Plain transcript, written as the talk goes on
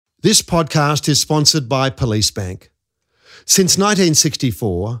This podcast is sponsored by Police Bank. Since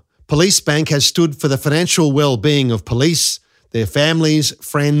 1964, Police Bank has stood for the financial well-being of police, their families,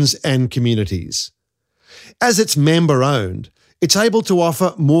 friends and communities. As it's member-owned, it's able to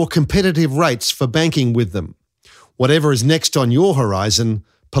offer more competitive rates for banking with them. Whatever is next on your horizon,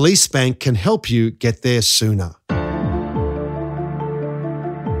 Police Bank can help you get there sooner.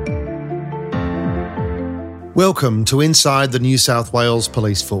 Welcome to Inside the New South Wales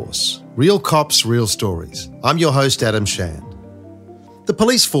Police Force. Real cops, real stories. I'm your host, Adam Shand. The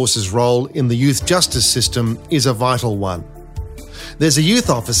police force's role in the youth justice system is a vital one. There's a youth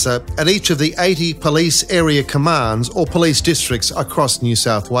officer at each of the 80 police area commands or police districts across New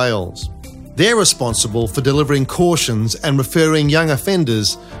South Wales. They're responsible for delivering cautions and referring young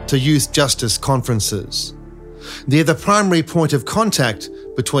offenders to youth justice conferences. They're the primary point of contact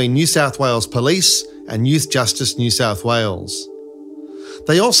between New South Wales Police and Youth Justice New South Wales.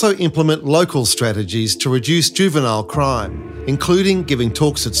 They also implement local strategies to reduce juvenile crime, including giving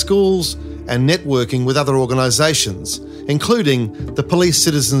talks at schools and networking with other organisations, including the Police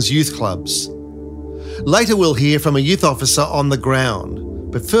Citizens Youth Clubs. Later we'll hear from a youth officer on the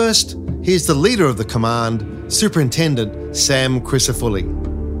ground, but first, here's the leader of the command, Superintendent Sam Crisafulli.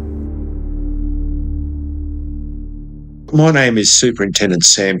 My name is Superintendent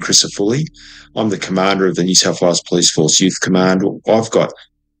Sam Crisafulli. I'm the commander of the New South Wales Police Force Youth Command. I've got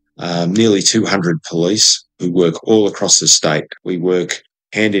nearly 200 police who work all across the state. We work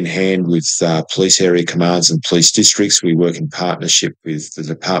hand in hand with police area commands and police districts. We work in partnership with the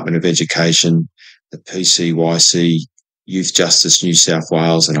Department of Education, the PCYC, Youth Justice New South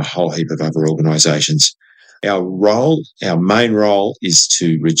Wales and a whole heap of other organisations. Our main role is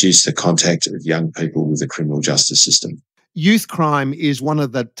to reduce the contact of young people with the criminal justice system. Youth crime is one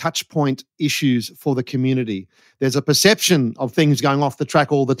of the touch point issues for the community. There's a perception of things going off the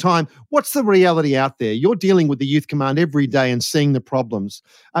track all the time. What's the reality out there? You're dealing with the Youth Command every day and seeing the problems.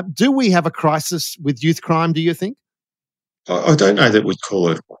 Do we have a crisis with youth crime, do you think? I don't know that we'd call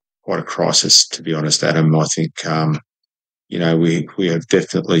it quite a crisis, to be honest, Adam. I think, we have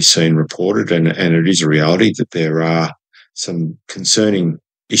definitely seen reported, and it is a reality that there are some concerning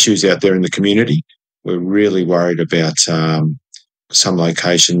issues out there in the community. We're really worried about some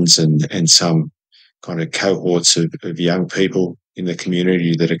locations and some kind of cohorts of young people in the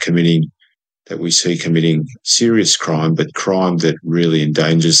community that we see committing serious crime, but crime that really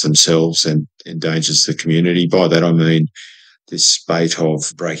endangers themselves and endangers the community. By that I mean this spate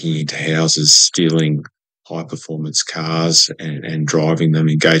of breaking into houses, stealing high-performance cars and driving them,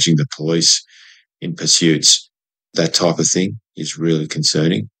 engaging the police in pursuits. That type of thing is really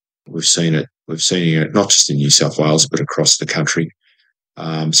concerning. We've seen it not just in New South Wales, but across the country.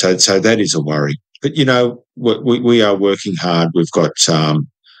 So that is a worry. But, we are working hard. We've got a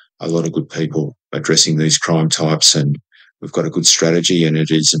lot of good people addressing these crime types, and we've got a good strategy, and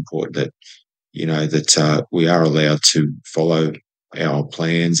it is important that, we are allowed to follow our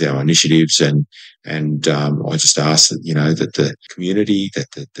plans, our initiatives, and I just ask that, that the community,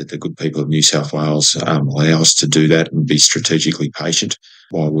 that the good people of New South Wales allow us to do that and be strategically patient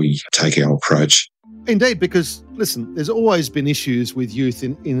while we take our approach. Indeed, because, listen, there's always been issues with youth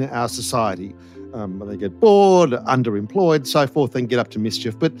in our society. They get bored, underemployed, so forth, and get up to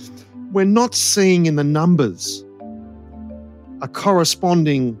mischief. But we're not seeing in the numbers a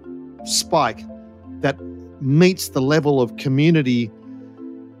corresponding spike that meets the level of community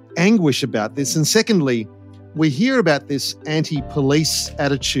anguish about this. And secondly, we hear about this anti-police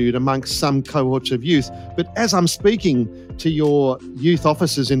attitude amongst some cohorts of youth, but as I'm speaking to your youth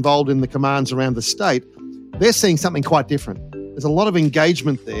officers involved in the commands around the state, they're seeing something quite different. There's a lot of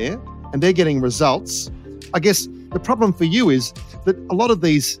engagement there and they're getting results. I guess the problem for you is that a lot of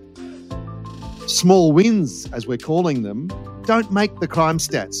these small wins, as we're calling them, don't make the crime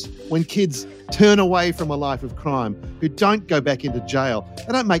stats. When kids turn away from a life of crime, who don't go back into jail,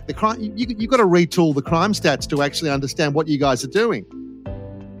 they don't make the crime. You've got to retool the crime stats to actually understand what you guys are doing.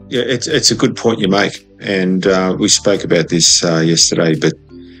 Yeah, it's a good point you make. And we spoke about this yesterday, but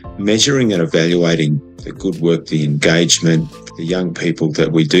measuring and evaluating the good work, the engagement, the young people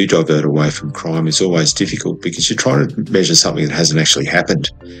that we do divert away from crime is always difficult because you're trying to measure something that hasn't actually happened.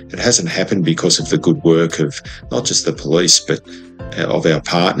 It hasn't happened because of the good work of not just the police, but of our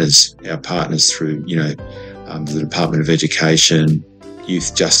partners through, the Department of Education,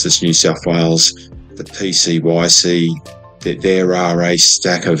 Youth Justice New South Wales, the PCYC. There are a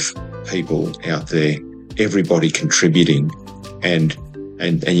stack of people out there, everybody contributing, and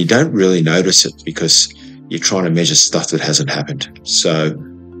you don't really notice it because you're trying to measure stuff that hasn't happened. So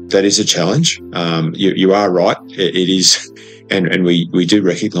that is a challenge. You are right. It and we do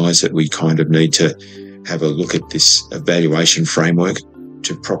recognise that we kind of need to have a look at this evaluation framework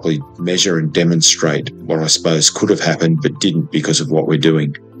to properly measure and demonstrate what I suppose could have happened but didn't because of what we're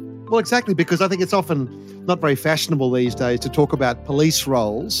doing. Well, exactly, because I think it's often not very fashionable these days to talk about police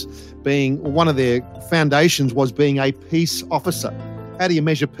roles being, one of their foundations was being a peace officer. How do you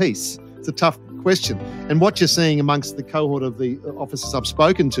measure peace? It's a tough question. And what you're seeing amongst the cohort of the officers I've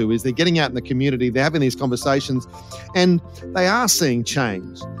spoken to is they're getting out in the community, they're having these conversations, and they are seeing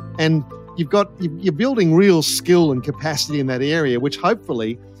change. And you're building real skill and capacity in that area, which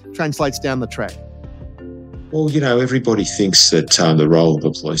hopefully translates down the track. Well, everybody thinks that the role of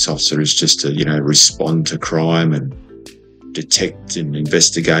a police officer is just to, respond to crime and detect and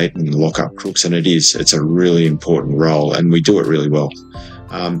investigate and lock up crooks, and it is. It's a really important role, and we do it really well.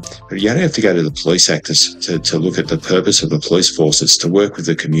 But you don't have to go to the Police Act to look at the purpose of the police force. It's to work with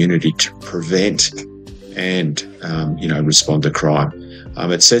the community to prevent and, respond to crime.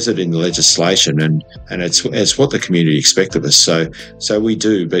 It says it in the legislation, and it's what the community expect of us. So we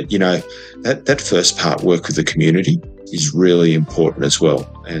do, but that first part, work with the community, is really important as well.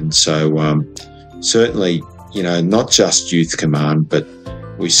 And so certainly, not just Youth Command, but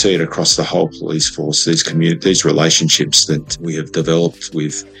we see it across the whole police force. These relationships that we have developed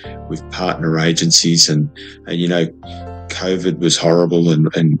with partner agencies, and COVID was horrible,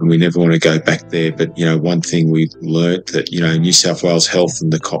 and we never want to go back there. But, one thing we've learnt that, New South Wales Health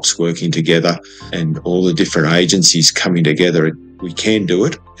and the cops working together and all the different agencies coming together, we can do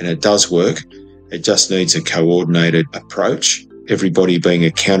it, and it does work. It just needs a coordinated approach, everybody being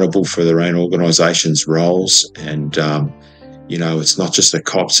accountable for their own organisation's roles. And, it's not just the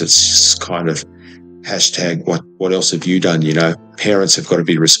cops, it's kind of hashtag what else have you done? Parents have got to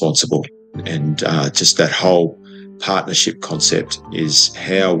be responsible. And just that whole partnership concept is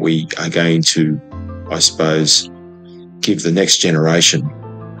how we are going to, I suppose, give the next generation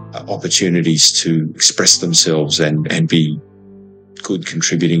opportunities to express themselves and be good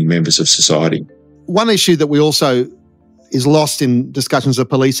contributing members of society. One issue that we also is lost in discussions of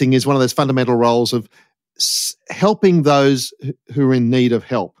policing is one of those fundamental roles of helping those who are in need of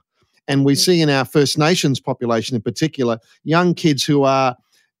help. And we see in our First Nations population in particular, young kids who are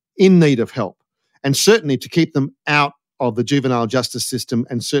in need of help, and certainly to keep them out of the juvenile justice system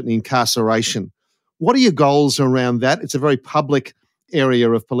and certainly incarceration. What are your goals around that? It's a very public area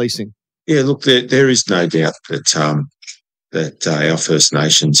of policing. Yeah, look, there is no doubt that our First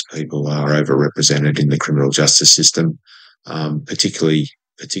Nations people are overrepresented in the criminal justice system, particularly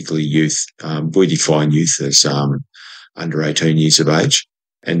youth. We define youth as under 18 years of age.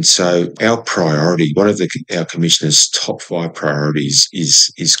 And so our priority, one of our Commissioner's top 5 priorities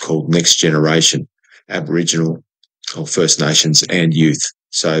is called Next Generation, Aboriginal or First Nations and youth.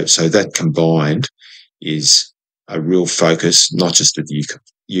 So that combined is a real focus, not just of the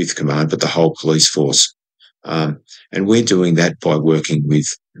Youth Command, but the whole police force. And we're doing that by working with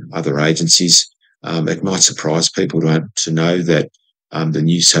other agencies. It might surprise people to know that the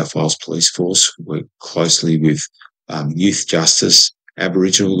New South Wales Police Force work closely with Youth Justice,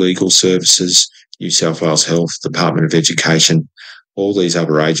 Aboriginal Legal Services, New South Wales Health, Department of Education, all these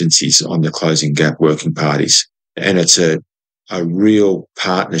other agencies on the Closing Gap working parties. And it's a real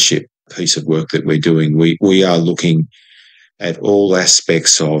partnership piece of work that we're doing. We are looking at all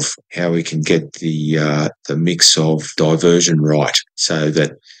aspects of how we can get the mix of diversion right, so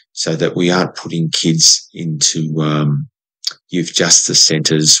that we aren't putting kids into youth justice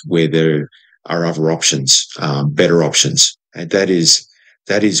centres where there are other options, better options. And that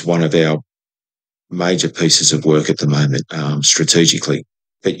is one of our major pieces of work at the moment, strategically.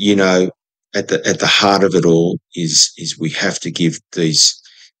 But at the heart of it all is we have to give these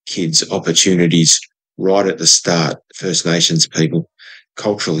kids opportunities right at the start. First Nations people,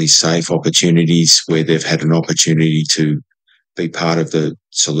 culturally safe opportunities where they've had an opportunity to be part of the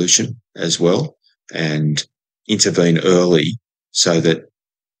solution as well and intervene early so that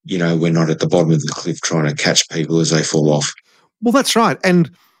we're not at the bottom of the cliff trying to catch people as they fall off. Well, that's right.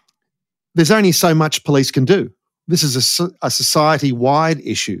 And there's only so much police can do. This is a society-wide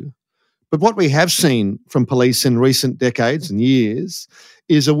issue. But what we have seen from police in recent decades and years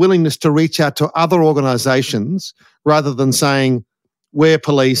is a willingness to reach out to other organisations rather than saying, we're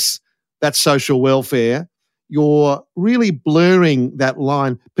police, that's social welfare. You're really blurring that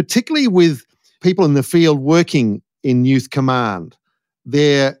line, particularly with people in the field working in Youth Command.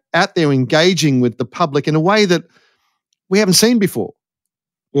 They're out there engaging with the public in a way that we haven't seen before.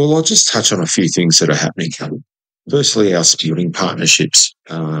 Well, I'll just touch on a few things that are happening. Firstly, our building partnerships.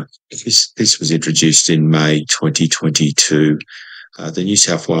 This was introduced in May 2022. the New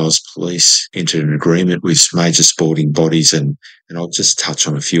South Wales Police entered an agreement with major sporting bodies, and I'll just touch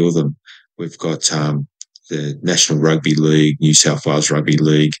on a few of them. We've got the National Rugby League, New South Wales Rugby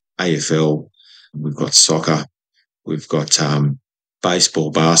League, AFL. We've got soccer. We've got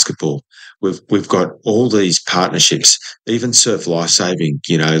baseball, basketball. We've got all these partnerships, even surf lifesaving,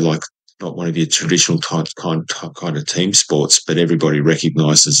 like not one of your traditional kind of team sports, but everybody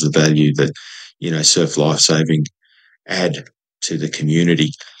recognises the value that, surf lifesaving add to the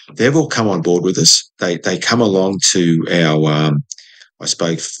community. They've all come on board with us. They come along to our,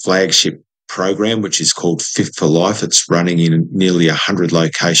 flagship program, which is called Fit for Life. It's running in nearly 100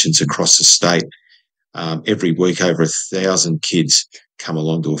 locations across the state. Every week, over 1,000 kids come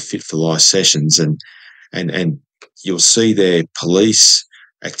along to a Fit for Life sessions, and you'll see their police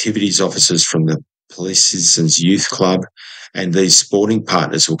activities officers from the Police Citizens Youth Club, and these sporting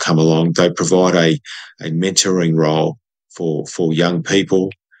partners will come along. They provide a mentoring role for young people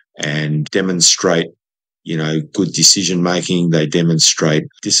and demonstrate, good decision making. They demonstrate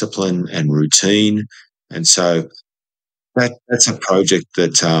discipline and routine, and so that's a project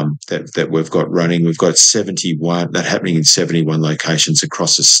that we've got running. We've got 71 that happening in 71 locations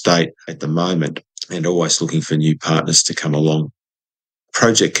across the state at the moment, and always looking for new partners to come along.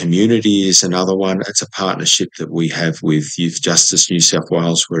 Project Community is another one. It's a partnership that we have with Youth Justice New South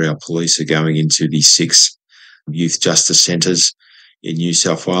Wales, where our police are going into the 6 youth justice centres in New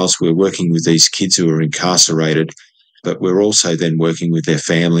South Wales. We're working with these kids who are incarcerated, but we're also then working with their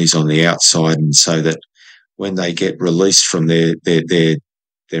families on the outside, and so that when they get released from their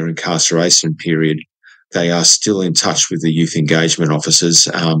incarceration period, they are still in touch with the youth engagement officers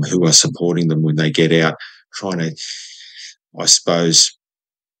who are supporting them when they get out, trying to, I suppose,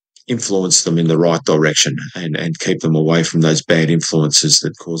 influence them in the right direction and keep them away from those bad influences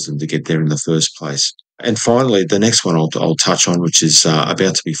that caused them to get there in the first place. And finally, the next one I'll touch on, which is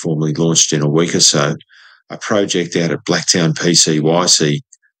about to be formally launched in a week or so, a project out at Blacktown PCYC,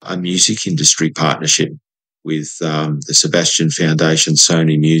 a music industry partnership with the Sebastian Foundation,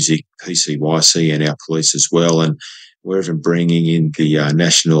 Sony Music, PCYC, and our police as well. And we're even bringing in the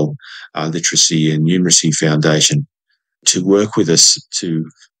National Literacy and Numeracy Foundation to work with us to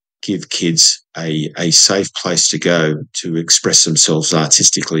give kids a safe place to go to express themselves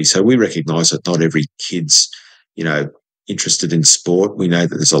artistically. So we recognise that not every kid's, interested in sport. We know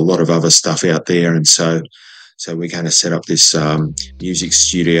that there's a lot of other stuff out there, and so we're going to set up this music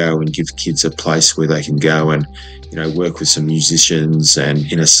studio and give kids a place where they can go and, work with some musicians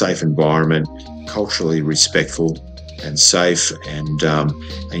and in a safe environment, culturally respectful and safe, and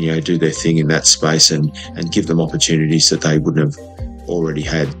do their thing in that space and give them opportunities that they wouldn't have already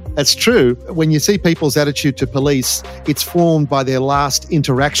had. That's true. When you see people's attitude to police, it's formed by their last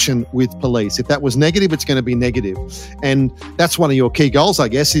interaction with police. If that was negative, it's going to be negative. And that's one of your key goals, I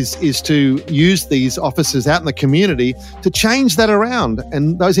guess, is to use these officers out in the community to change that around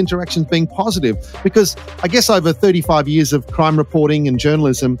and those interactions being positive. Because I guess over 35 years of crime reporting and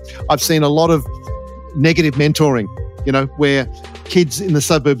journalism, I've seen a lot of negative mentoring, where kids in the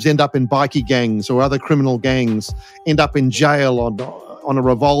suburbs end up in bikie gangs or other criminal gangs, end up in jail on a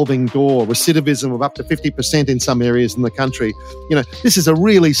revolving door, recidivism of up to 50% in some areas in the country. This is a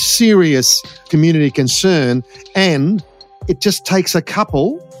really serious community concern, and it just takes a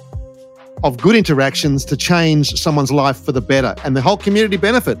couple of good interactions to change someone's life for the better, and the whole community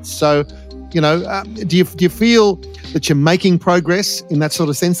benefits. So, do you feel that you're making progress in that sort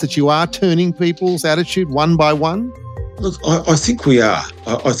of sense, that you are turning people's attitude one by one? Look, I think we are.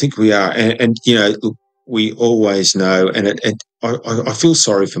 I think we are. And look, we always know, and I feel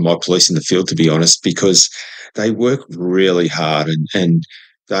sorry for my police in the field, to be honest, because they work really hard and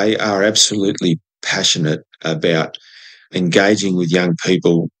they are absolutely passionate about engaging with young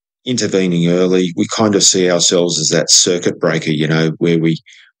people, intervening early. We kind of see ourselves as that circuit breaker, where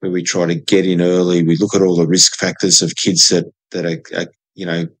we try to get in early. We look at all the risk factors of kids that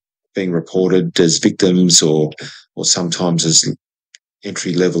are being reported as victims or sometimes as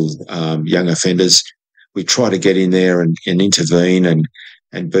entry-level young offenders. We try to get in there and intervene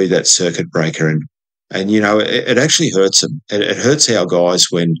and be that circuit breaker. And it actually hurts them. It hurts our guys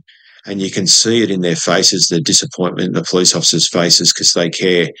and you can see it in their faces, the disappointment in the police officers' faces, because they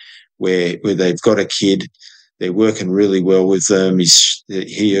care, where they've got a kid, they're working really well with them,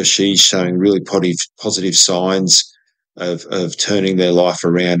 he or she's showing really positive signs of turning their life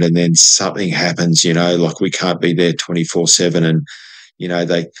around, and then something happens, like we can't be there 24/7, and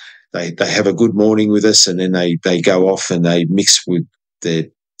they have a good morning with us, and then they go off and they mix with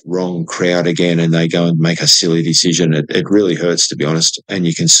the wrong crowd again, and they go and make a silly decision. It really hurts, to be honest, and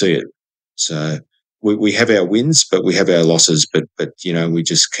you can see it. So we have our wins, but we have our losses. But we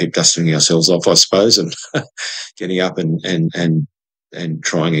just keep dusting ourselves off, I suppose, and getting up and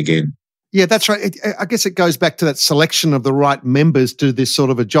trying again. Yeah, that's right. I guess it goes back to that selection of the right members to this sort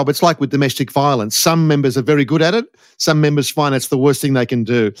of a job. It's like with domestic violence. Some members are very good at it. Some members find it's the worst thing they can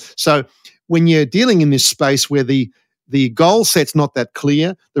do. So when you're dealing in this space where the goal set's not that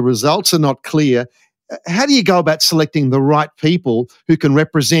clear, the results are not clear, how do you go about selecting the right people who can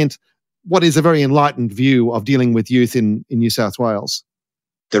represent what is a very enlightened view of dealing with youth in New South Wales?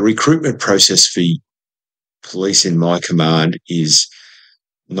 The recruitment process for police in my command is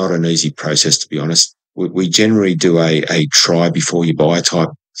not an easy process, to be honest. We generally do a try before you buy type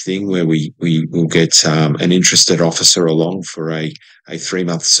thing where we will get an interested officer along for a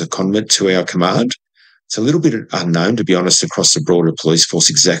 3-month secondment to our command. It's a little bit unknown, to be honest, across the broader police force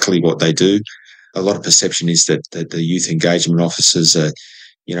exactly what they do. A lot of perception is that the youth engagement officers are,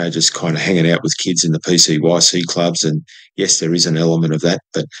 just kind of hanging out with kids in the PCYC clubs. And yes, there is an element of that,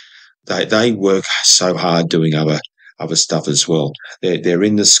 but they work so hard doing other stuff as well. They're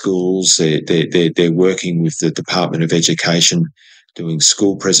in the schools. They're working with the Department of Education, doing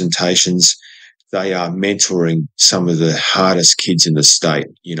school presentations. They are mentoring some of the hardest kids in the state,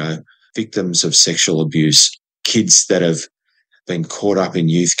 victims of sexual abuse, kids that have been caught up in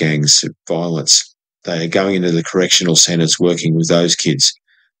youth gangs violence. They are going into the correctional centres working with those kids.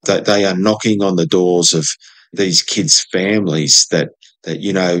 They are knocking on the doors of these kids' families that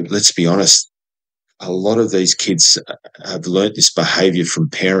let's be honest, a lot of these kids have learnt this behaviour from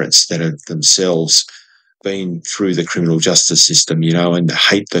parents that have themselves been through the criminal justice system, and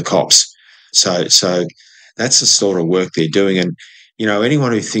hate the cops. So that's the sort of work they're doing. And,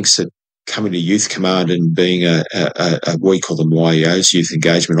 anyone who thinks that coming to Youth Command and being we call them YEOs, Youth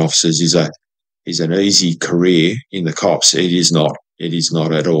Engagement Officers, is an easy career in the cops. It is not. It is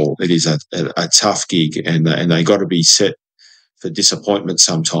not at all. It is a tough gig, and they got to be set for disappointment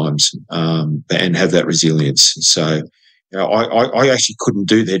sometimes, and have that resilience. So, I actually couldn't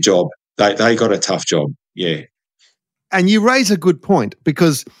do their job. They got a tough job, yeah. And you raise a good point,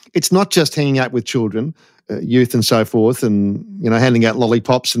 because it's not just hanging out with children, youth and so forth, and handing out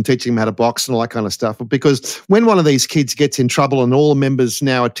lollipops and teaching them how to box and all that kind of stuff. Because when one of these kids gets in trouble and all the members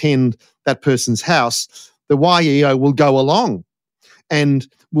now attend that person's house, the YEO will go along and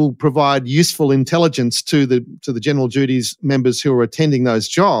will provide useful intelligence to the general duties members who are attending those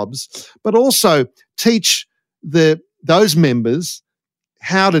jobs, but also teach those members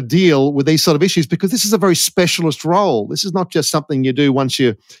how to deal with these sort of issues, because this is a very specialist role. This is not just something you do once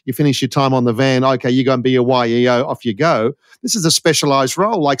you finish your time on the van. Okay, you go and be a YEO, off you go. This is a specialised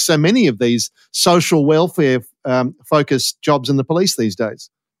role, like so many of these social welfare focused jobs in the police these days.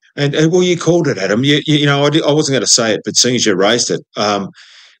 And well, you called it, Adam. I wasn't going to say it, but seeing as you raised it,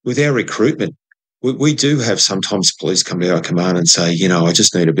 with our recruitment, we do have sometimes police come to our command and say, I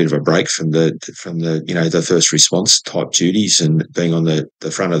just need a bit of a break from the first response type duties and being on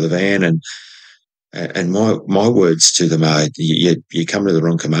the front of the van. And my words to them are, you come to the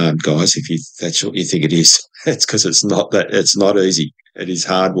wrong command, guys. If that's what you think it is, it's because it's not that. It's not easy. It is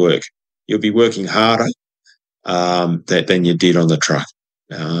hard work. You'll be working harder than you did on the truck.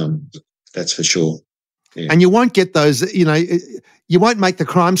 That's for sure. Yeah. And you won't get those, you won't make the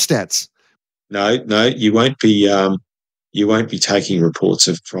crime stats. No, you won't be. You won't be taking reports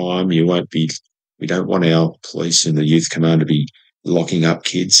of crime. We don't want our police in the Youth Command to be locking up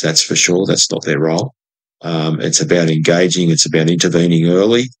kids. That's for sure. That's not their role. It's about engaging. It's about intervening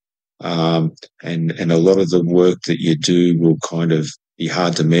early. And a lot of the work that you do will kind of be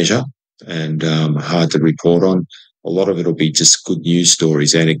hard to measure and hard to report on. A lot of it will be just good news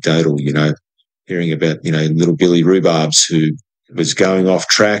stories, anecdotal, hearing about, little Billy Rhubarbs who was going off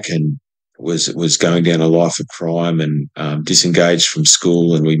track and was going down a life of crime and disengaged from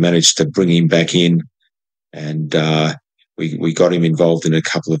school, and we managed to bring him back in, and we got him involved in a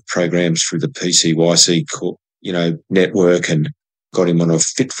couple of programs through the PCYC network, and got him on a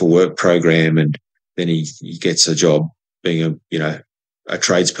Fit for Work program, and then he gets a job being a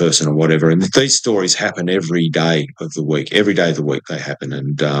tradesperson or whatever. And these stories happen every day of the week. Every day of the week they happen,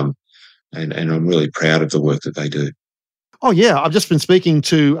 and I'm really proud of the work that they do. Oh, yeah. I've just been speaking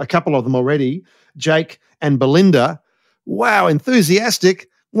to a couple of them already, Jake and Belinda. Wow, enthusiastic,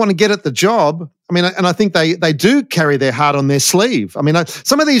 want to get at the job. I mean, and I think they do carry their heart on their sleeve. I mean,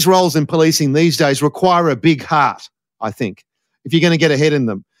 some of these roles in policing these days require a big heart, I think, if you're going to get ahead in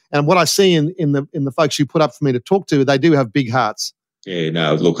them. And what I see in the folks you put up for me to talk to, they do have big hearts. Yeah,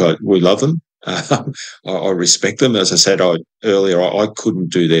 no, look, we love them. I respect them. As I said earlier, I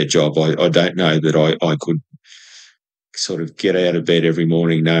couldn't do their job. I don't know that I could sort of get out of bed every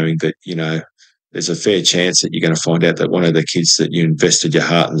morning knowing that, there's a fair chance that you're going to find out that one of the kids that you invested your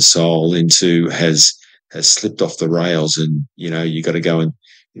heart and soul into has slipped off the rails, and you got to go and,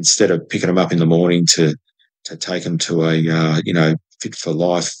 instead of picking them up in the morning to take them to a Fit for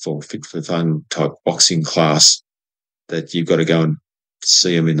Life or Fit for Fun type boxing class, that you've got to go and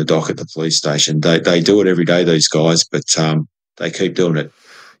see them in the dock at the police station. They do it every day, these guys, but they keep doing it.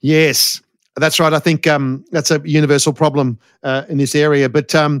 Yes, that's right. I think that's a universal problem in this area.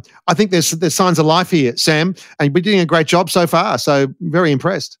 But I think there's signs of life here, Sam, and you're doing a great job so far. So very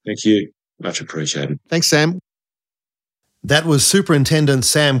impressed. Thank you. Much appreciated. Thanks, Sam. That was Superintendent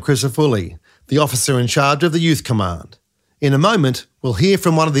Sam Crisafulli, the officer in charge of the Youth Command. In a moment, we'll hear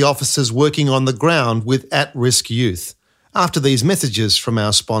from one of the officers working on the ground with at-risk youth, after these messages from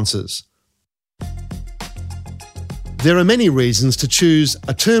our sponsors. There are many reasons to choose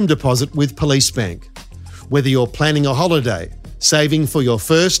a term deposit with Police Bank. Whether you're planning a holiday, saving for your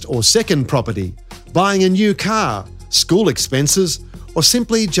first or second property, buying a new car, school expenses, or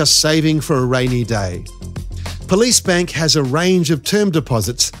simply just saving for a rainy day. Police Bank has a range of term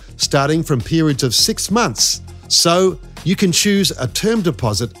deposits starting from periods of 6 months, so you can choose a term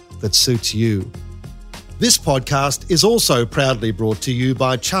deposit that suits you. This podcast is also proudly brought to you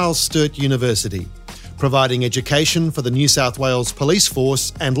by Charles Sturt University, providing education for the New South Wales Police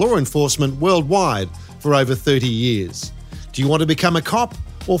Force and law enforcement worldwide for over 30 years. Do you want to become a cop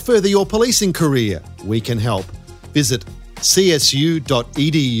or further your policing career? We can help. Visit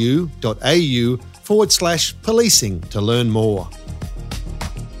csu.edu.au/policing to learn more.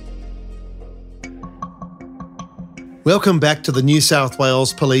 Welcome back to the New South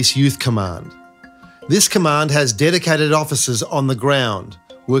Wales Police Youth Command. This command has dedicated officers on the ground,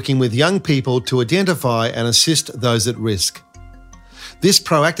 working with young people to identify and assist those at risk. This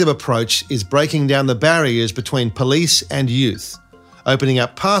proactive approach is breaking down the barriers between police and youth, opening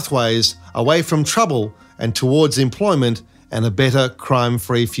up pathways away from trouble and towards employment and a better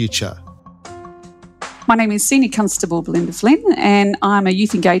crime-free future. My name is Senior Constable Belinda Flynn, and I'm a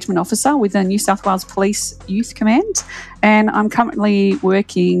Youth Engagement Officer with the New South Wales Police Youth Command, and I'm currently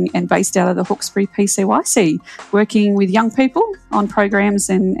working and based out of the Hawkesbury PCYC, working with young people on programs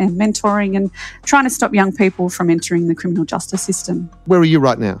and mentoring and trying to stop young people from entering the criminal justice system. Where are you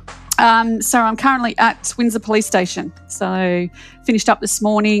right now? So I'm currently at Windsor Police Station. So finished up this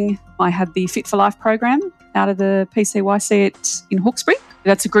morning. I had the Fit for Life program out of the PCYC in Hawkesbury.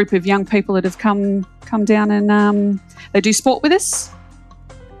 That's a group of young people that have come down and they do sport with us,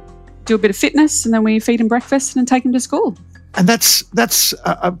 do a bit of fitness, and then we feed them breakfast and take them to school. And that's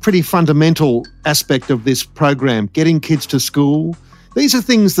a pretty fundamental aspect of this program, getting kids to school. These are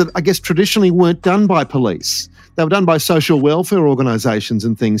things that I guess traditionally weren't done by police. They were done by social welfare organisations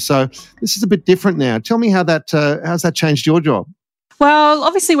and things. So this is a bit different now. Tell me how's that changed your job? Well,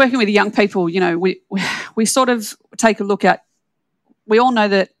 obviously working with young people, we sort of take a look at, we all know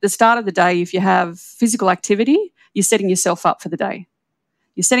that the start of the day, if you have physical activity, you're setting yourself up for the day.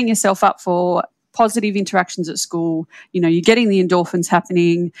 You're setting yourself up for positive interactions at school. You're getting the endorphins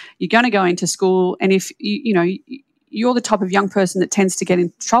happening. You're going to go into school. And if, you're the type of young person that tends to get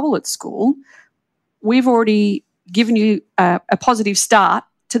in trouble at school, we've already given you a positive start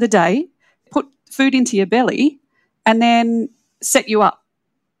to the day, put food into your belly, and then set you up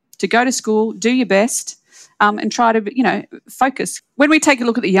to go to school, do your best, and try to, focus. When we take a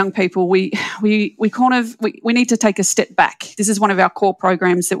look at the young people, we need to take a step back. This is one of our core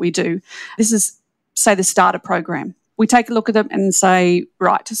programs that we do. This is, say, the starter program. We take a look at them and say,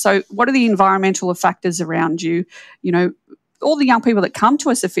 right, so what are the environmental factors around you? All the young people that come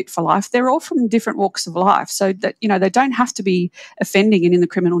to us are Fit for Life, they're all from different walks of life. So that, they don't have to be offending and in the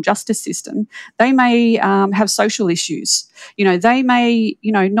criminal justice system. They may have social issues. They may,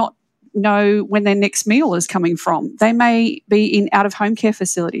 not know when their next meal is coming from. They may be in out-of-home care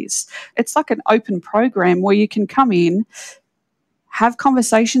facilities. It's like an open program where you can come in, have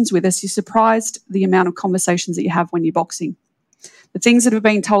conversations with us. You're surprised the amount of conversations that you have when you're boxing. The things that have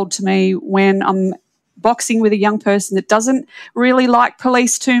been told to me when I'm boxing with a young person that doesn't really like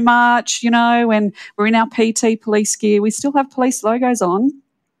police too much, when we're in our PT police gear, we still have police logos on,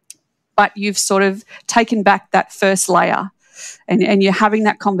 but you've sort of taken back that first layer. And you're having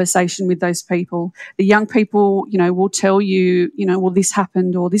that conversation with those people. The young people, will tell you, well, this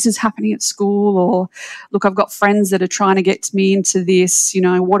happened, or this is happening at school, or look, I've got friends that are trying to get me into this,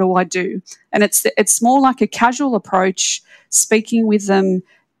 what do I do? And it's more like a casual approach, speaking with them,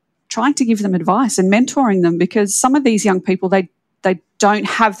 trying to give them advice and mentoring them, because some of these young people, they don't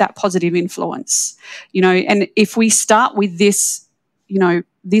have that positive influence, and if we start with this,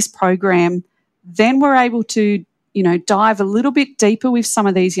 this program, then we're able to dive a little bit deeper with some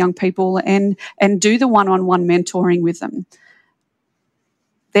of these young people and do the one-on-one mentoring with them.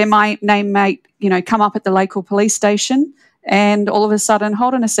 Their name may, come up at the local police station, and all of a sudden,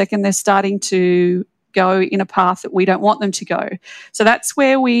 hold on a second, they're starting to go in a path that we don't want them to go. So that's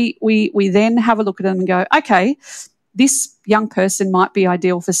where we then have a look at them and go, okay, this young person might be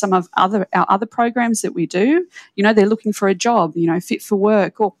ideal for some of our other programs that we do. They're looking for a job, fit for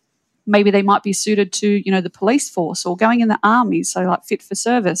work, or maybe they might be suited to, the police force or going in the army, so like fit for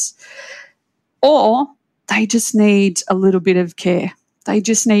service. Or they just need a little bit of care. They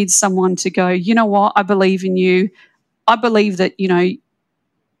just need someone to go, you know what, I believe in you. I believe that,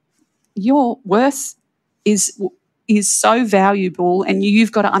 your worth is so valuable, and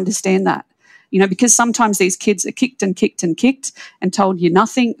you've got to understand that. Because sometimes these kids are kicked and kicked and kicked and told you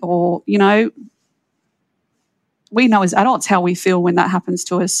nothing, or, we know as adults how we feel when that happens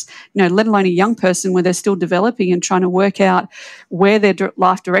to us, let alone a young person where they're still developing and trying to work out where their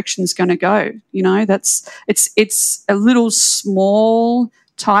life direction is going to go. It's a little small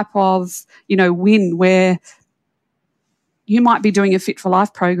type of, win where you might be doing a Fit for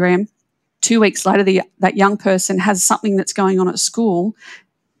Life program. 2 weeks later, that young person has something that's going on at school.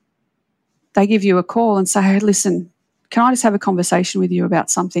 They give you a call and say, hey, listen, can I just have a conversation with you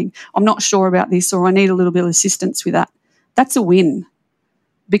about something? I'm not sure about this, or I need a little bit of assistance with that. That's a win,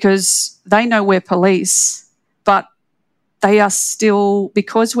 because they know we're police, but they are still,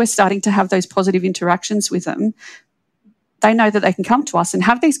 because we're starting to have those positive interactions with them, they know that they can come to us and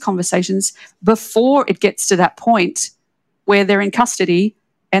have these conversations before it gets to that point where they're in custody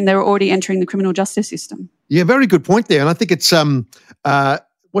and they're already entering the criminal justice system. Yeah, very good point there. And I think it's,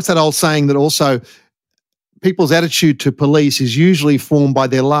 what's that old saying that also people's attitude to police is usually formed by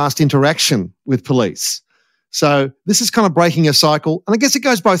their last interaction with police. So this is kind of breaking a cycle. And I guess it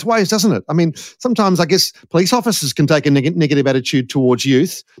goes both ways, doesn't it? I mean, sometimes I guess police officers can take a negative attitude towards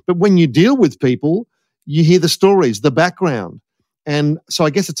youth, but when you deal with people, you hear the stories, the background. And so I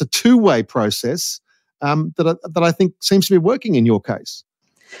guess it's a two-way process that I think seems to be working in your case.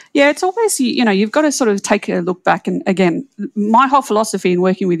 Yeah, it's always, you've got to sort of take a look back. And again, my whole philosophy in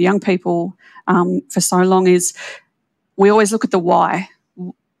working with young people for so long is we always look at the why.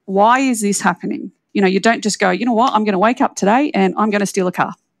 Why is this happening? You don't just go, you know what, I'm going to wake up today and I'm going to steal a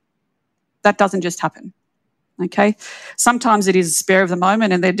car. That doesn't just happen. Okay. Sometimes it is spare of the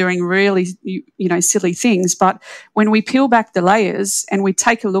moment and they're doing really, silly things. But when we peel back the layers and we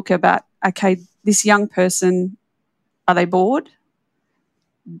take a look about, okay, this young person, are they bored?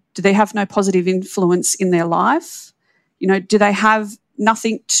 Do they have no positive influence in their life? Do they have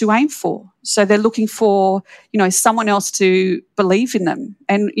nothing to aim for? So they're looking for, someone else to believe in them.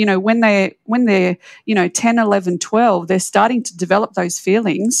 And, when they're 10, 11, 12, they're starting to develop those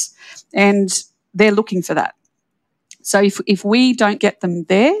feelings and they're looking for that. So if we don't get them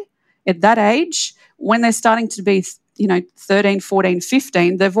there at that age, when they're starting to be, 13, 14,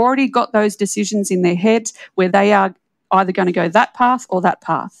 15, they've already got those decisions in their head where they are either going to go that path or that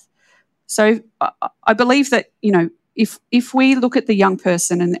path. So I believe that, if we look at the young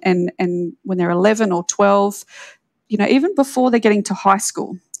person and when they're 11 or 12, even before they're getting to high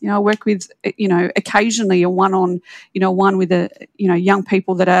school, I work with, occasionally a one-on-one with young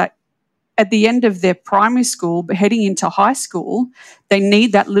people that are at the end of their primary school but heading into high school. They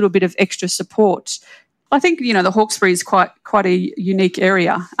need that little bit of extra support. I think, the Hawkesbury is quite a unique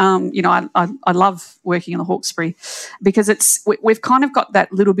area. I love working in the Hawkesbury because we've kind of got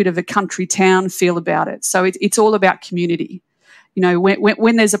that little bit of a country town feel about it. So it's all about community.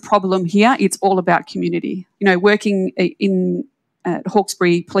 When there's a problem here, it's all about community. Working in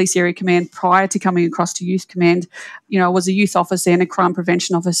Hawkesbury Police Area Command prior to coming across to Youth Command, I was a youth officer and a crime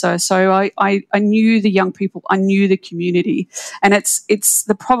prevention officer. So I knew the young people, I knew the community. And it's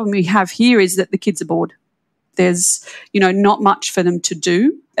the problem we have here is that the kids are bored. There's, not much for them to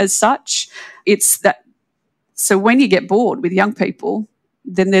do as such. It's that, so when you get bored with young people,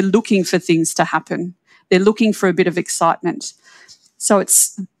 then they're looking for things to happen. They're looking for a bit of excitement. So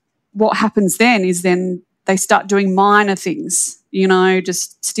it's, what happens then is then they start doing minor things,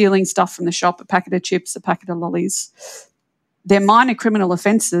 just stealing stuff from the shop, a packet of chips, a packet of lollies. They're minor criminal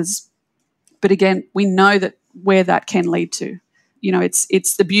offences, but again, we know that where that can lead to.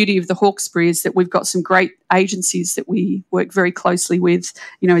 It's the beauty of the Hawkesbury is that we've got some great agencies that we work very closely with.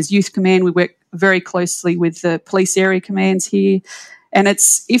 As Youth Command, we work very closely with the police area commands here. And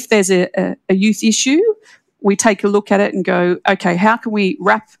it's, if there's a youth issue, we take a look at it and go, okay, how can we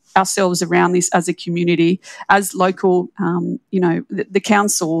wrap ourselves around this as a community, as local, the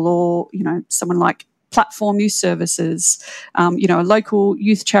council or, someone like platform youth services, a local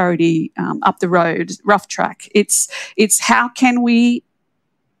youth charity up the road, Rough Track. It's how can we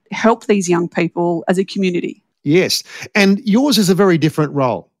help these young people as a community? Yes, and yours is a very different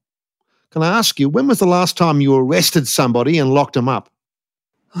role. Can I ask you, when was the last time you arrested somebody and locked them up?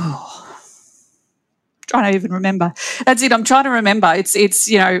 Oh, trying to even remember. That's it. I'm trying to remember. It's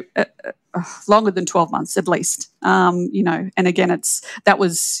longer than 12 months at least. And again, that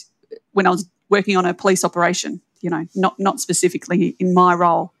was when I was working on a police operation. Not specifically in my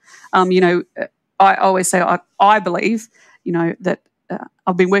role. I always say I believe, that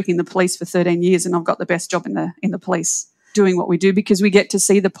I've been working in the police for 13 years and I've got the best job in the police, doing what we do, because we get to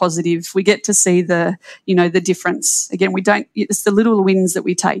see the positive, we get to see the difference. Again, it's the little wins that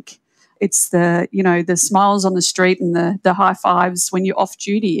we take. It's the smiles on the street and the high fives when you're off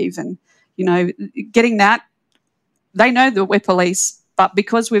duty even, getting that. They know that we're police, but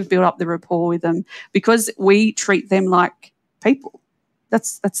because we've built up the rapport with them, because we treat them like people,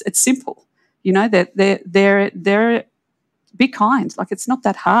 it's simple. They're be kind. Like, it's not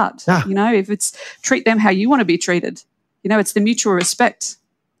that hard. If it's treat them how you want to be treated. It's the mutual respect.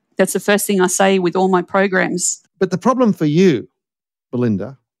 That's the first thing I say with all my programs. But the problem for you,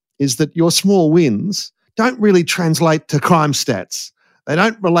 Belinda, is that your small wins don't really translate to crime stats. They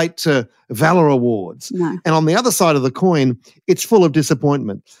don't relate to Valour Awards. No. And on the other side of the coin, it's full of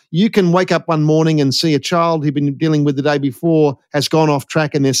disappointment. You can wake up one morning and see a child who'd been dealing with the day before has gone off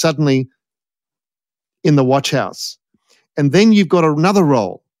track and they're suddenly in the watch house. And then you've got another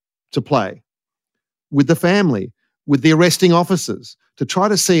role to play with the family, with the arresting officers, to try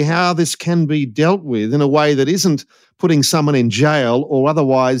to see how this can be dealt with in a way that isn't putting someone in jail or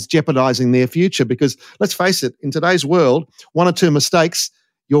otherwise jeopardising their future. Because let's face it, in today's world, one or two mistakes,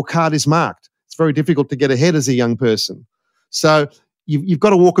 your card is marked. It's very difficult to get ahead as a young person. So you've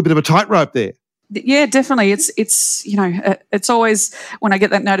got to walk a bit of a tightrope there. Yeah, definitely. It's always when I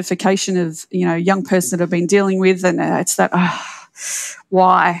get that notification of, a young person that I've been dealing with, and it's that,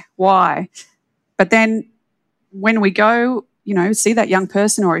 why? But then when we go, see that young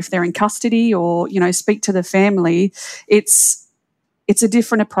person, or if they're in custody, or, speak to the family, it's a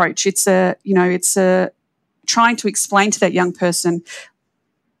different approach. It's a trying to explain to that young person,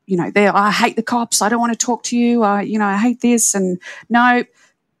 I hate the cops. I don't want to talk to you. I hate this, and no.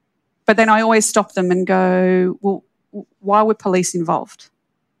 But then I always stop them and go, well, why were police involved?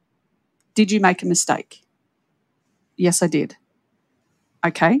 Did you make a mistake? Yes, I did.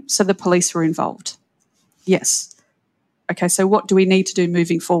 Okay, so the police were involved. Yes. Okay, so what do we need to do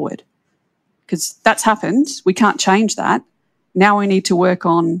moving forward? Because that's happened. We can't change that. Now we need to work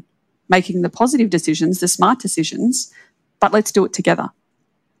on making the positive decisions, the smart decisions, but let's do it together.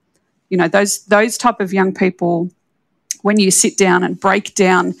 Those type of young people, when you sit down and break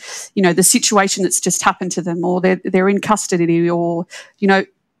down, the situation that's just happened to them, or they're in custody, or,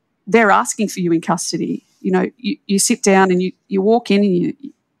 they're asking for you in custody, you sit down and you walk in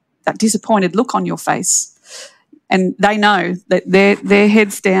and that disappointed look on your face, and they know that their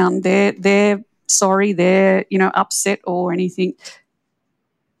head's down, they're sorry, they're, upset or anything.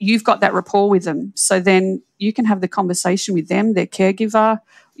 You've got that rapport with them. So then you can have the conversation with them, their caregiver,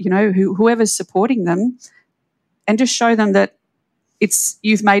 whoever's supporting them, and just show them that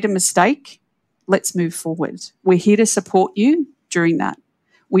you've made a mistake. Let's move forward. We're here to support you during that.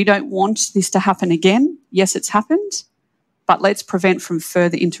 We don't want this to happen again. Yes, it's happened, but let's prevent from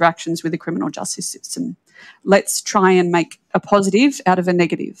further interactions with the criminal justice system. Let's try and make a positive out of a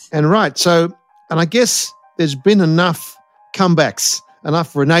negative. And I guess there's been enough comebacks,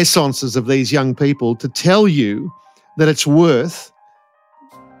 enough renaissances of these young people to tell you that it's worth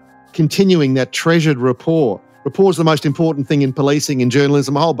continuing that treasured rapport. Rapport is the most important thing in policing, in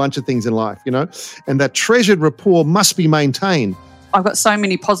journalism, a whole bunch of things in life, and that treasured rapport must be maintained. I've got so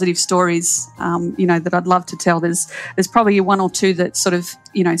many positive stories, that I'd love to tell. There's probably one or two that sort of,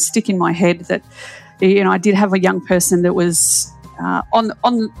 stick in my head that, I did have a young person that was on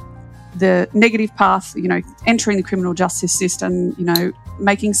the negative path, entering the criminal justice system,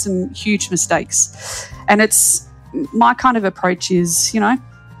 making some huge mistakes. And it's my kind of approach is,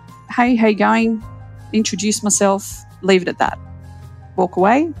 hey, how you going? Introduce myself, leave it at that. Walk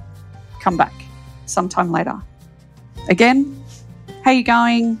away, come back sometime later. Again, how you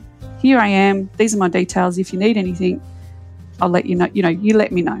going? Here I am. These are my details. If you need anything, I'll let you know. You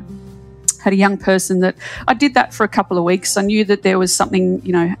let me know. Had a young person that I did that for a couple of weeks. I knew that there was something,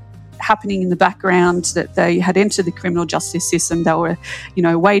 happening in the background, that they had entered the criminal justice system. They were,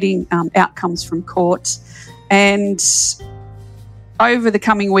 waiting outcomes from court. And over the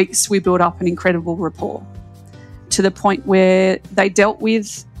coming weeks, we built up an incredible rapport to the point where they dealt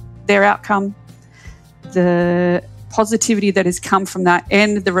with their outcome. the positivity that has come from that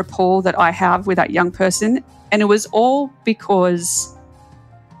and the rapport that I have with that young person. And it was all because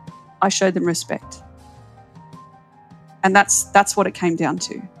I showed them respect. And that's what it came down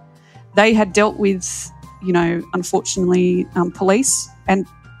to. They had dealt with, unfortunately, police, and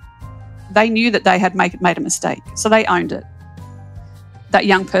they knew that they had made a mistake. So they owned it. That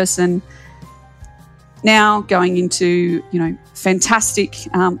young person now going into, fantastic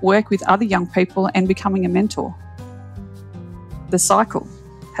work with other young people and becoming a mentor. The cycle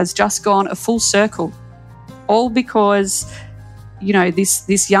has just gone a full circle, all because,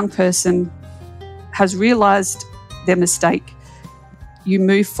 this young person has realised their mistake. You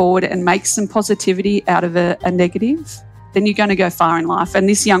move forward and make some positivity out of a negative, then you're going to go far in life. And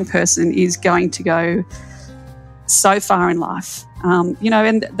this young person is going to go so far in life. And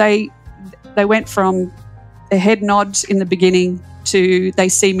they went from a head nod in the beginning to they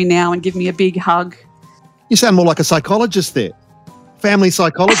see me now and give me a big hug. You sound more like a psychologist there. Family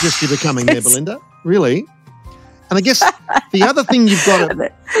psychologist you're becoming there, Belinda. Really? And I guess the other thing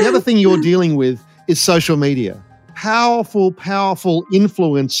you're dealing with is social media. Powerful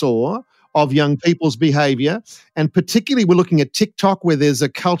influencer of young people's behaviour. And particularly we're looking at TikTok, where there's a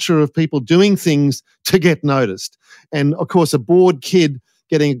culture of people doing things to get noticed. And of course, a bored kid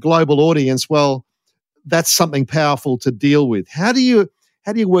getting a global audience, well, that's something powerful to deal with. How do you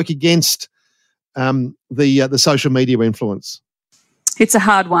work against the social media influence? It's a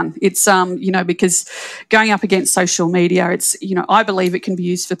hard one. It's, because going up against social media, it's, I believe it can be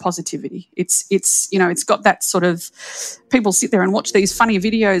used for positivity. It's got that sort of, people sit there and watch these funny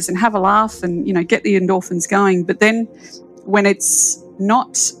videos and have a laugh and, get the endorphins going. But then when it's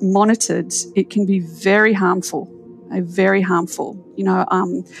not monitored, it can be very harmful, very harmful.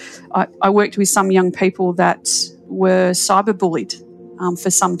 I worked with some young people that were cyberbullied for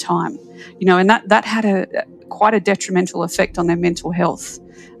some time, and that had quite a detrimental effect on their mental health,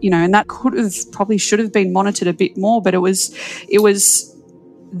 and that probably should have been monitored a bit more, but it was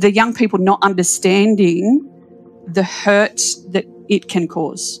the young people not understanding the hurt that it can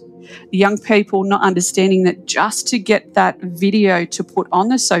cause. The young people not understanding that just to get that video to put on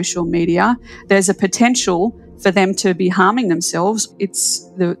the social media, there's a potential for them to be harming themselves. It's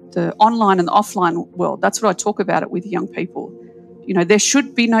the online and the offline world. That's what I talk about it with young people. There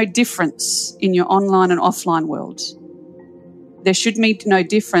should be no difference in your online and offline world. There should be no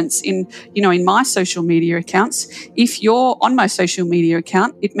difference in my social media accounts. If you're on my social media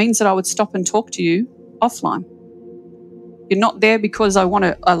account, it means that I would stop and talk to you offline. You're not there because I want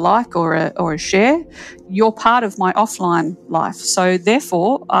a like or a share. You're part of my offline life. So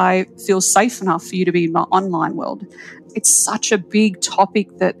therefore, I feel safe enough for you to be in my online world. It's such a big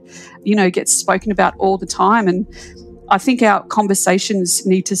topic that, gets spoken about all the time. And I think our conversations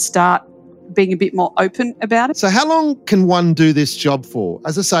need to start being a bit more open about it. So how long can one do this job for?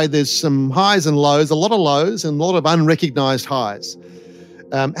 As I say, there's some highs and lows, a lot of lows and a lot of unrecognised highs.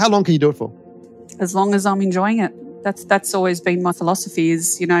 How long can you do it for? As long as I'm enjoying it. That's always been my philosophy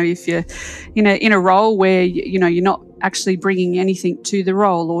is, if you're in a role where, you're not actually bringing anything to the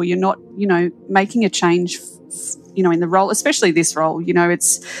role, or you're not, making a change in the role, especially this role,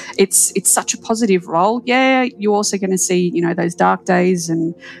 it's such a positive role. Yeah, you're also going to see, those dark days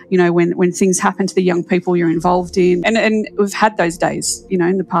and, when things happen to the young people you're involved in. And we've had those days,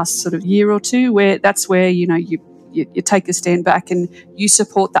 in the past sort of year or two where that's where, you take a stand back and you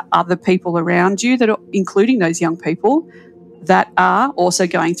support the other people around you that are, including those young people that are also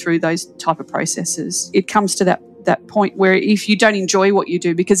going through those type of processes. It comes to that point where if you don't enjoy what you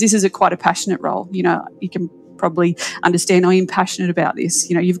do, because this is quite a passionate role, you can probably understand I'm passionate about this.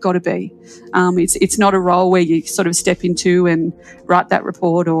 You've got to be. It's not a role where you sort of step into and write that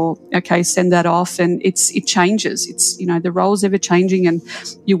report or, send that off, and it changes. It's, the role's ever changing, and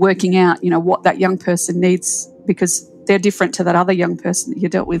you're working out, what that young person needs, because they're different to that other young person that you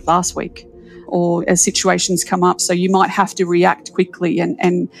dealt with last week, or as situations come up. So you might have to react quickly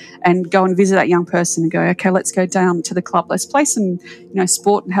and go and visit that young person and go, okay, let's go down to the club. Let's play some,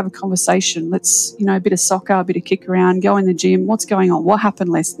 sport and have a conversation. Let's, a bit of soccer, a bit of kick around, go in the gym. What's going on? What happened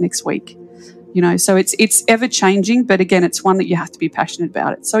next week? So it's ever changing, but again, it's one that you have to be passionate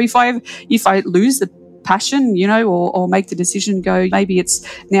about it. So if I lose the passion, or make the decision, go, maybe it's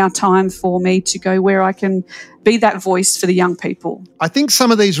now time for me to go where I can be that voice for the young people. I think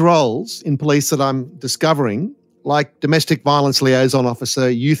some of these roles in police that I'm discovering, like domestic violence liaison officer,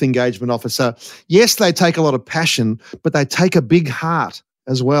 youth engagement officer, yes, they take a lot of passion, but they take a big heart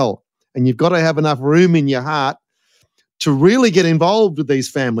as well. And you've got to have enough room in your heart to really get involved with these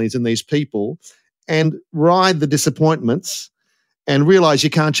families and these people and ride the disappointments and realise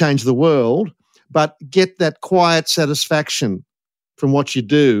you can't change the world, but get that quiet satisfaction from what you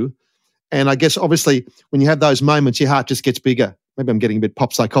do. And I guess, obviously, when you have those moments, your heart just gets bigger. Maybe I'm getting a bit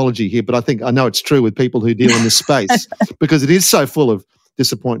pop psychology here, but I know it's true with people who deal in this space because it is so full of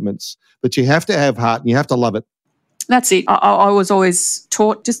disappointments that you have to have heart and you have to love it. That's it. I was always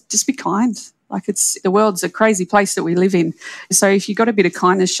taught just be kind. Like, the world's a crazy place that we live in. So if you've got a bit of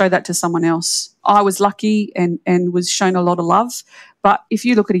kindness, show that to someone else. I was lucky and was shown a lot of love. But if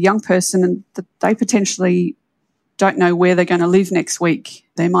you look at a young person and they potentially don't know where they're going to live next week,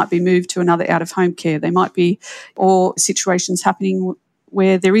 they might be moved to another out-of-home care. They might be, or situations happening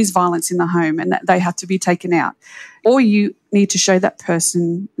where there is violence in the home and that they have to be taken out. Or you need to show that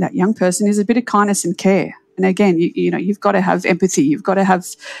person, that young person, is a bit of kindness and care. And again, you've got to have empathy. You've got to have,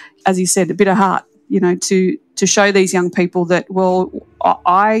 as you said, a bit of heart, to show these young people that, well,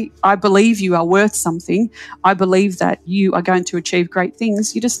 I believe you are worth something. I believe that you are going to achieve great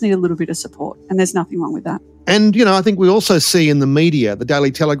things. You just need a little bit of support, and there's nothing wrong with that. And, I think we also see in the media, the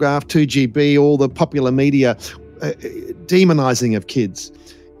Daily Telegraph, 2GB, all the popular media, demonising of kids.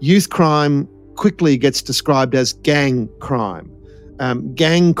 Youth crime quickly gets described as gang crime.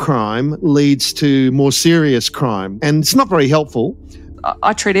 Gang crime leads to more serious crime, and it's not very helpful.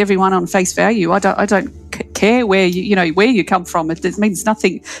 I treat everyone on face value. I don't care where you come from. It means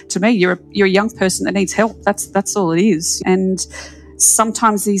nothing to me. You're a young person that needs help. That's all it is. And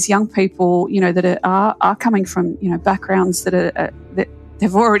sometimes these young people, that are coming from backgrounds that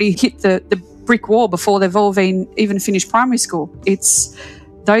they've already hit the brick wall before they've all even finished primary school. It's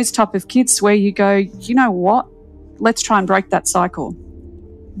those type of kids where you go, you know what? Let's try and break that cycle.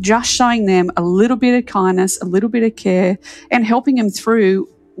 Just showing them a little bit of kindness, a little bit of care, and helping them through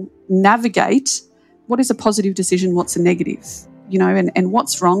navigate what is a positive decision, what's a negative, and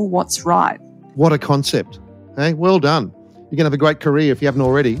what's wrong, what's right. What a concept. Hey, well done. You're going to have a great career if you haven't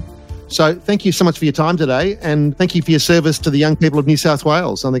already. So thank you so much for your time today, and thank you for your service to the young people of New South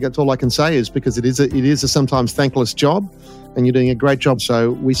Wales. I think that's all I can say, is because it is a sometimes thankless job, and you're doing a great job.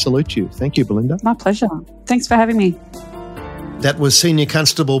 So we salute you. Thank you, Belinda. My pleasure. Thanks for having me. That was Senior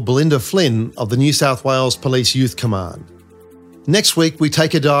Constable Belinda Flynn of the New South Wales Police Youth Command. Next week, we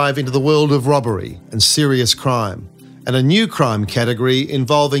take a dive into the world of robbery and serious crime, and a new crime category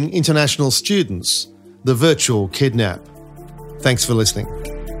involving international students, the virtual kidnap. Thanks for listening.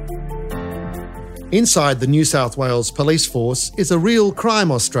 Inside the New South Wales Police Force is a Real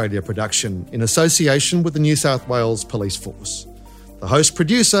Crime Australia production in association with the New South Wales Police Force. The host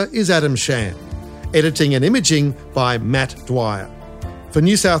producer is Adam Shan. Editing and imaging by Matt Dwyer. For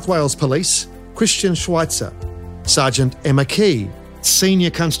New South Wales Police, Christian Schweitzer, Sergeant Emma Key, Senior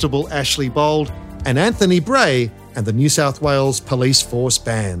Constable Ashley Bold, and Anthony Bray and the New South Wales Police Force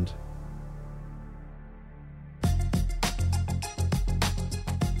Band.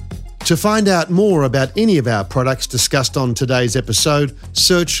 To find out more about any of our products discussed on today's episode,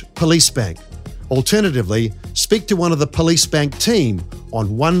 search Police Bank. Alternatively, speak to one of the Police Bank team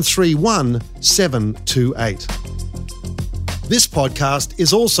on 131 728. This podcast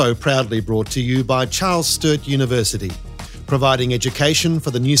is also proudly brought to you by Charles Sturt University, providing education for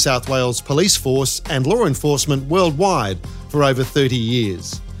the New South Wales Police Force and law enforcement worldwide for over 30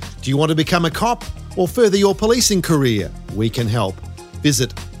 years. Do you want to become a cop or further your policing career? We can help.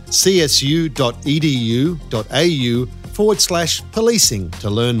 Visit csu.edu.au/policing to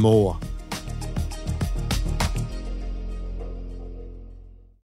learn more.